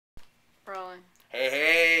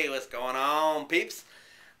What's going on, peeps?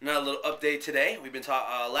 Another little update today. We've been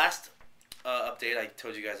talking, last update I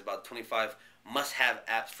told you guys about 25 must-have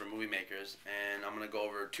apps for movie makers, and I'm going to go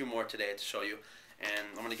over 2 more today to show you, and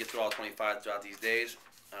I'm going to get through all 25 throughout these days.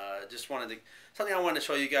 Something I wanted to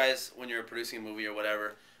show you guys when you're producing a movie or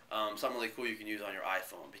whatever, something really cool you can use on your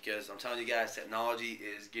iPhone, because I'm telling you guys, technology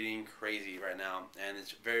is getting crazy right now, and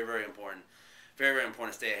it's very, very important. Very, very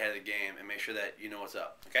important to stay ahead of the game and make sure that you know what's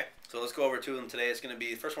up. Okay, so let's go over 2 of them today. It's going to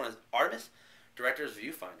be, the first one is Artemis Director's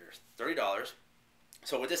Viewfinder, $30.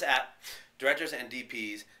 So with this app, directors and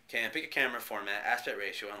DPs can pick a camera format, aspect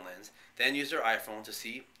ratio, and lens, then use their iPhone to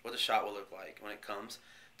see what the shot will look like when it comes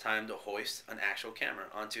time to hoist an actual camera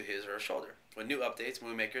onto his or her shoulder. With new updates,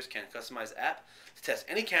 movie makers can customize the app to test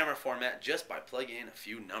any camera format just by plugging in a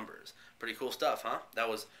few numbers. Pretty cool stuff, huh? That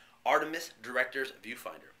was Artemis Director's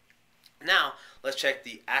Viewfinder. Now, let's check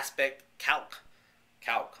the Aspect Calc.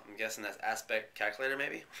 I'm guessing that's Aspect Calculator,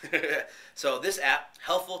 maybe? So this app,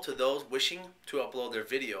 helpful to those wishing to upload their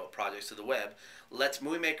video projects to the web, lets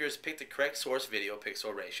movie makers pick the correct source video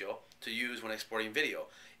pixel ratio to use when exporting video,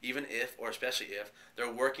 even if, or especially if,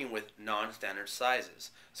 they're working with non-standard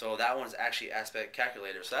sizes. So that one's actually Aspect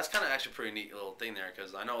Calculator. So that's kind of actually a pretty neat little thing there,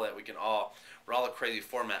 because I know that we're all the crazy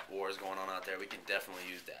format wars going on out there. We can definitely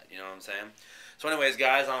use that, you know what I'm saying? So anyways,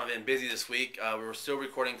 guys, I've been busy this week. We're still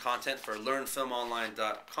recording content for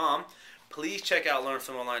LearnFilmOnline.com. Please check out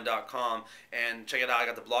LearnFilmOnline.com and check it out. I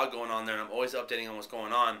got the blog going on there, and I'm always updating on what's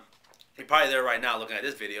going on. You're probably there right now looking at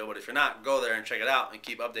this video, but if you're not, go there and check it out and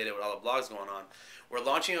keep updated with all the blogs going on. We're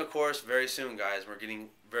launching a course very soon, guys. We're getting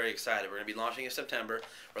very excited. We're going to be launching in September.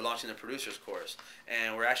 We're launching the producer's course,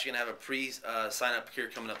 and we're actually going to have a pre-sign-up here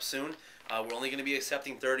coming up soon. We're only going to be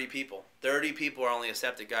accepting 30 people. 30 people are only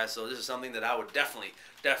accepted, guys, so this is something that I would definitely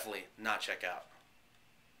not check out.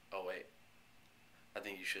 Oh, wait. I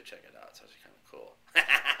think you should check it out. It's actually kind of cool.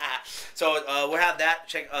 So we'll have that.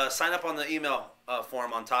 Sign up on the email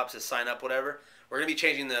form on top. It says sign up, whatever. We're going to be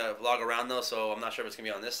changing the vlog around, though, so I'm not sure if it's going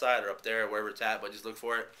to be on this side or up there, or wherever it's at, but just look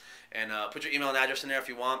for it. And put your email and address in there if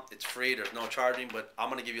you want. It's free. There's no charging, but I'm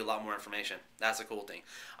going to give you a lot more information. That's the cool thing.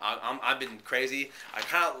 I've been crazy. I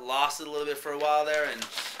kind of lost it a little bit for a while there, and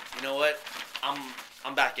you know what?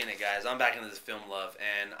 I'm back in it, guys. I'm back into this film love,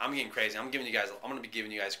 and I'm getting crazy. I'm going to be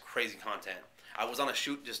giving you guys crazy content. I was on a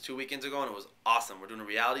shoot just 2 weekends ago, and it was awesome. We're doing a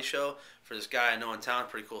reality show for this guy I know in town.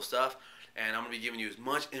 Pretty cool stuff. And I'm going to be giving you as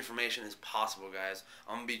much information as possible, guys.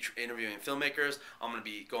 I'm going to be interviewing filmmakers. I'm going to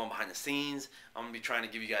be going behind the scenes. I'm going to be trying to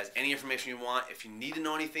give you guys any information you want. If you need to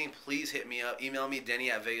know anything, please hit me up. Email me,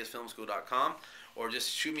 denny@vegasfilmschool.com, or just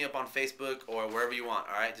shoot me up on Facebook or wherever you want,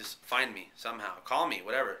 all right? Just find me somehow. Call me,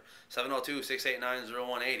 whatever.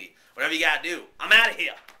 702-689-0180. Whatever you got to do. I'm out of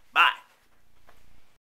here. Bye.